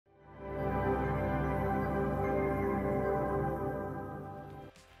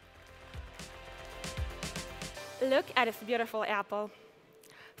Look at this beautiful apple.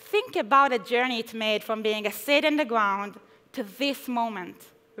 Think about the journey it made from being a seed in the ground to this moment,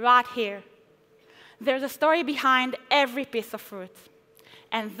 right here. There's a story behind every piece of fruit,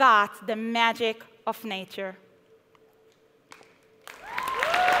 and that's the magic of nature.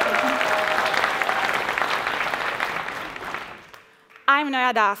 I'm Noy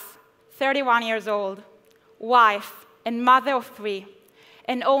Hadas, 31 years old, wife and mother of 3,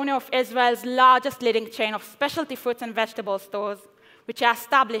 and owner of Israel's largest leading chain of specialty fruits and vegetable stores, which I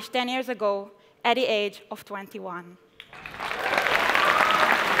established 10 years ago at the age of 21.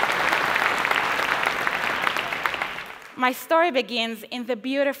 My story begins in the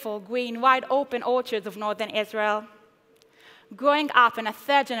beautiful, green, wide-open orchards of northern Israel. Growing up in a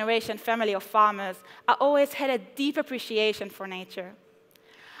third-generation family of farmers, I always had a deep appreciation for nature.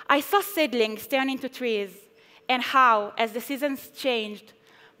 I saw seedlings turn into trees, and how, as the seasons changed,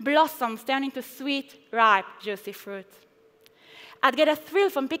 blossoms turned into sweet, ripe, juicy fruit. I'd get a thrill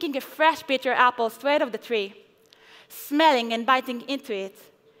from picking a fresh bitter apple straight off the tree, smelling and biting into it,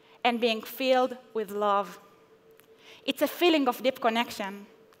 and being filled with love. It's a feeling of deep connection,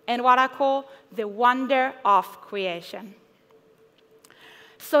 and what I call the wonder of creation.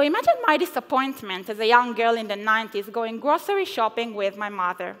 So imagine my disappointment as a young girl in the 90s going grocery shopping with my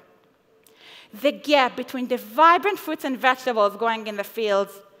mother. The gap between the vibrant fruits and vegetables growing in the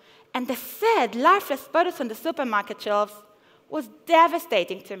fields and the sad, lifeless produce on the supermarket shelves was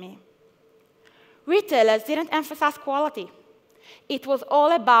devastating to me. Retailers didn't emphasize quality. It was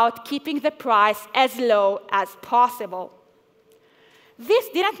all about keeping the price as low as possible. This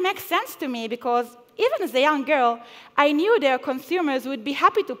didn't make sense to me because even as a young girl, I knew their consumers would be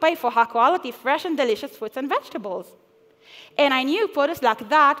happy to pay for high-quality, fresh and delicious fruits and vegetables. And I knew produce like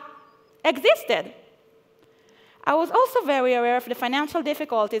that existed. I was also very aware of the financial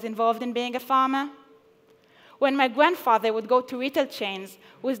difficulties involved in being a farmer. When my grandfather would go to retail chains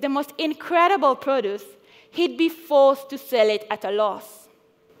with the most incredible produce, he'd be forced to sell it at a loss.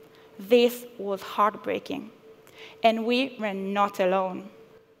 This was heartbreaking, and we were not alone.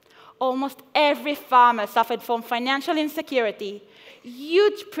 Almost every farmer suffered from financial insecurity,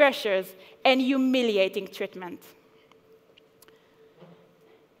 huge pressures, and humiliating treatment.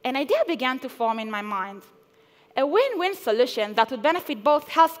 An idea began to form in my mind, a win-win solution that would benefit both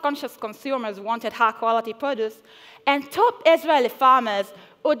health-conscious consumers who wanted high-quality produce and top Israeli farmers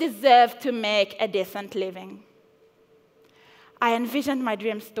who deserved to make a decent living. I envisioned my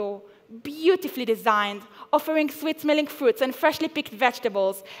dream store, beautifully designed, offering sweet-smelling fruits and freshly picked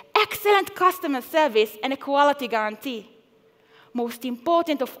vegetables, excellent customer service, and a quality guarantee. Most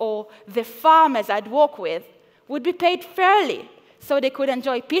important of all, the farmers I'd work with would be paid fairly so they could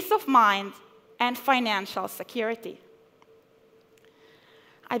enjoy peace of mind and financial security.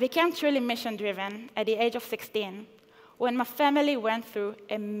 I became truly mission-driven at the age of 16 when my family went through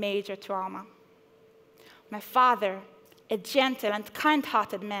a major trauma. My father, a gentle and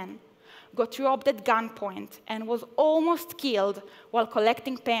kind-hearted man, got robbed at gunpoint and was almost killed while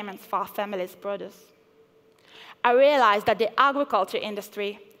collecting payments for our family's produce. I realized that the agriculture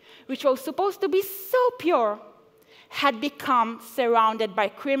industry, which was supposed to be so pure, had become surrounded by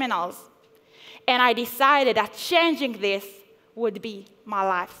criminals, and I decided that changing this would be my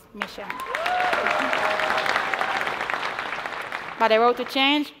life's mission. But the road to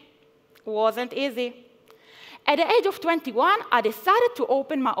change wasn't easy. At the age of 21, I decided to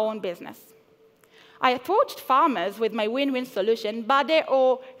open my own business. I approached farmers with my win-win solution, but they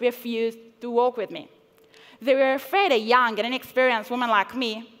all refused to work with me. They were afraid a young and inexperienced woman like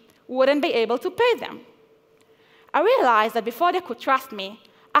me wouldn't be able to pay them. I realized that before they could trust me,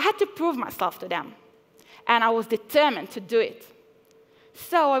 I had to prove myself to them, and I was determined to do it.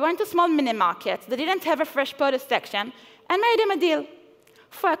 So I went to small mini-markets that didn't have a fresh produce section and made them a deal.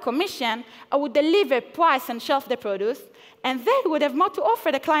 For a commission, I would deliver, price, and shelf the produce, and they would have more to offer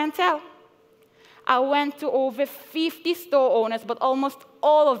the clientele. I went to over 50 store owners, but almost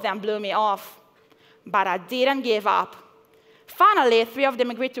all of them blew me off. But I didn't give up. Finally, 3 of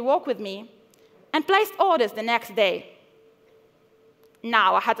them agreed to work with me and placed orders the next day.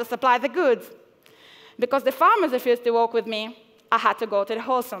 Now I had to supply the goods. Because the farmers refused to work with me, I had to go to the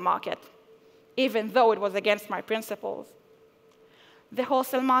wholesale market, even though it was against my principles. The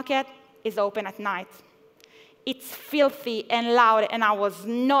wholesale market is open at night. It's filthy and loud, and I was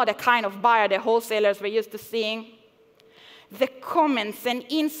not the kind of buyer the wholesalers were used to seeing. The comments and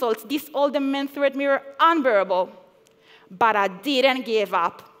insults these older men threw at me were unbearable. But I didn't give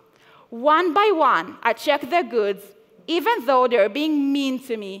up. One by one, I checked their goods, even though they were being mean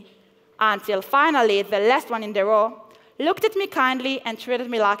to me, until finally the last one in the row looked at me kindly and treated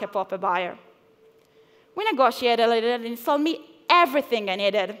me like a proper buyer. We negotiated a little, and he sold me everything I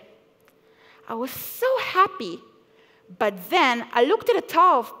needed. I was so happy. But then I looked at a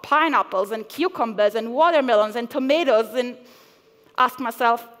tower of pineapples and cucumbers and watermelons and tomatoes and asked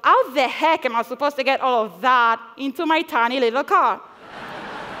myself, how the heck am I supposed to get all of that into my tiny little car?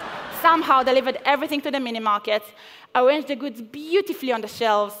 Somehow delivered everything to the mini market, arranged the goods beautifully on the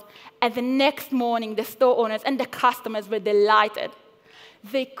shelves, and the next morning the store owners and the customers were delighted.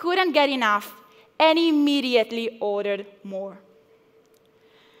 They couldn't get enough and immediately ordered more.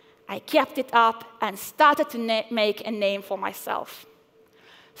 I kept it up and started to make a name for myself.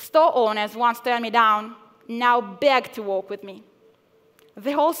 Store owners once turned me down, now beg to work with me.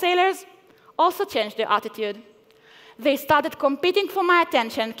 The wholesalers also changed their attitude. They started competing for my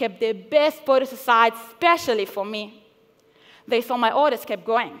attention, kept their best produce aside, especially for me. They saw my orders kept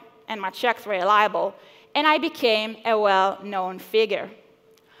growing, and my checks were reliable, and I became a well-known figure.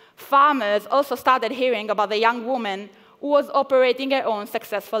 Farmers also started hearing about the young woman who was operating her own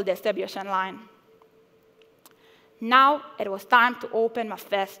successful distribution line. Now it was time to open my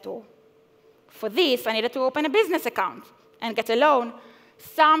first store. For this, I needed to open a business account and get a loan,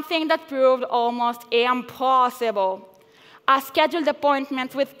 something that proved almost impossible. I scheduled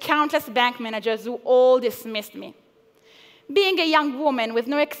appointments with countless bank managers who all dismissed me. Being a young woman with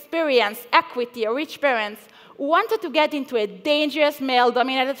no experience, equity, or rich parents who wanted to get into a dangerous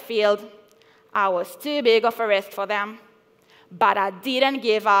male-dominated field, I was too big of a risk for them. But I didn't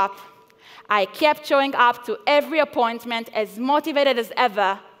give up. I kept showing up to every appointment as motivated as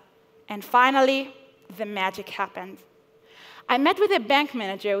ever, and finally, the magic happened. I met with a bank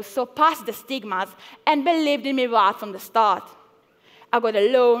manager who saw past the stigmas and believed in me right from the start. I got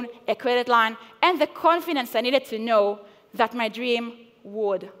a loan, a credit line, and the confidence I needed to know that my dream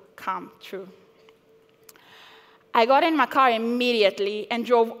would come true. I got in my car immediately and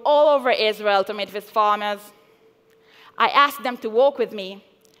drove all over Israel to meet with farmers. I asked them to work with me,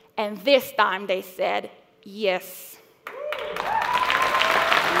 and this time they said yes.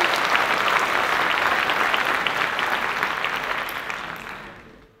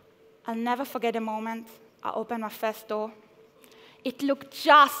 I'll never forget the moment I opened my first store. It looked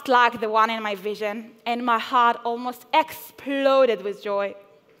just like the one in my vision, and my heart almost exploded with joy.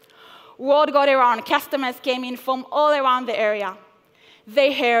 Word got around, customers came in from all around the area.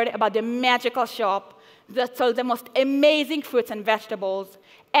 They heard about the magical shop that sold the most amazing fruits and vegetables,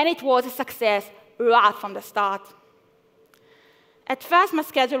 and it was a success right from the start. At first, my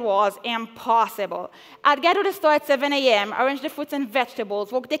schedule was impossible. I'd get to the store at 7 a.m., arrange the fruits and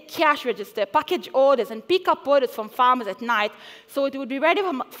vegetables, work the cash register, package orders, and pick up orders from farmers at night so it would be ready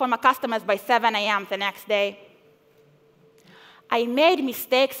for my customers by 7 a.m. the next day. I made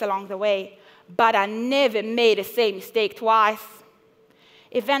mistakes along the way, but I never made the same mistake twice.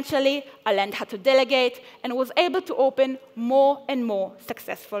 Eventually, I learned how to delegate and was able to open more and more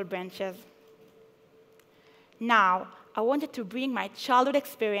successful branches. Now, I wanted to bring my childhood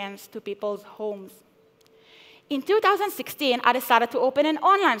experience to people's homes. In 2016, I decided to open an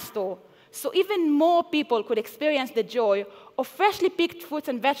online store so even more people could experience the joy of freshly picked fruits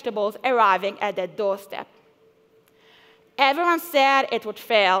and vegetables arriving at their doorstep. Everyone said it would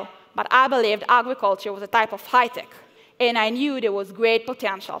fail, but I believed agriculture was a type of high-tech, and I knew there was great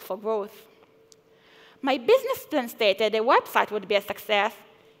potential for growth. My business plan stated the website would be a success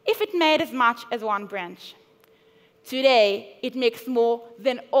if it made as much as one branch. Today, it makes more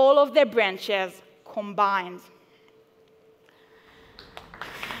than all of their branches combined.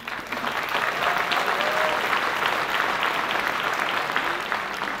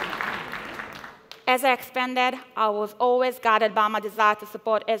 As I expanded, I was always guided by my desire to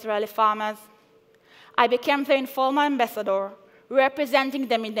support Israeli farmers. I became their informal ambassador, representing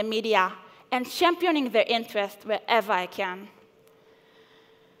them in the media and championing their interests wherever I can.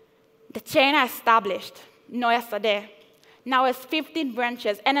 The chain I established, Noy Hadas, now has 15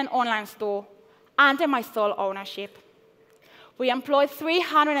 branches and an online store under my sole ownership. We employ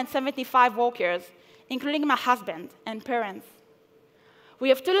 375 workers, including my husband and parents. We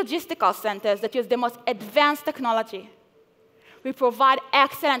have 2 logistical centers that use the most advanced technology. We provide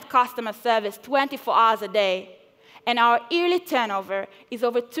excellent customer service 24 hours a day, and our yearly turnover is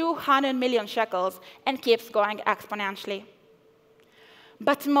over 200 million shekels and keeps going exponentially.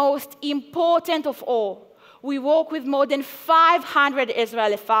 But most important of all, we work with more than 500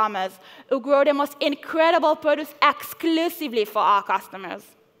 Israeli farmers who grow the most incredible produce exclusively for our customers.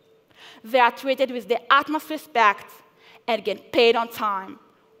 They are treated with the utmost respect and get paid on time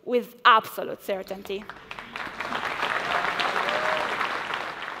with absolute certainty.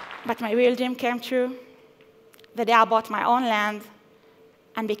 But my real dream came true the day I bought my own land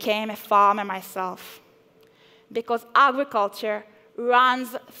and became a farmer myself. because agriculture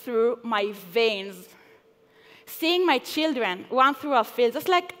runs through my veins. Seeing my children run through our fields, just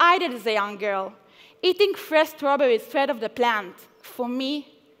like I did as a young girl, eating fresh strawberries straight off the plant, for me,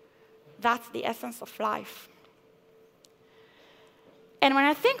 that's the essence of life. And when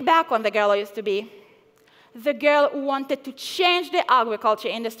I think back on the girl I used to be, the girl who wanted to change the agriculture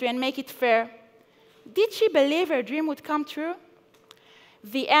industry and make it fair, did she believe her dream would come true?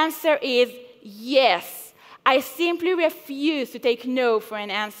 The answer is yes. I simply refuse to take no for an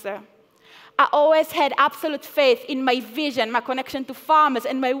answer. I always had absolute faith in my vision, my connection to farmers,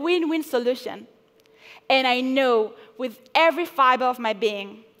 and my win-win solution. And I know with every fiber of my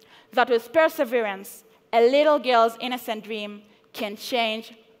being that with perseverance, a little girl's innocent dream can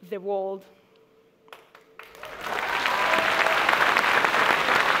change the world.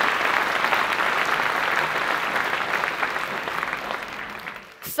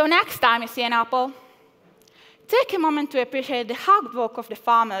 So next time you see an apple, take a moment to appreciate the hard work of the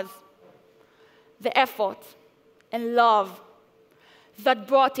farmers, the effort and love that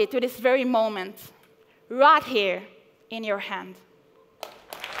brought it to this very moment, right here in your hand.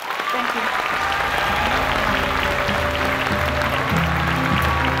 Thank you.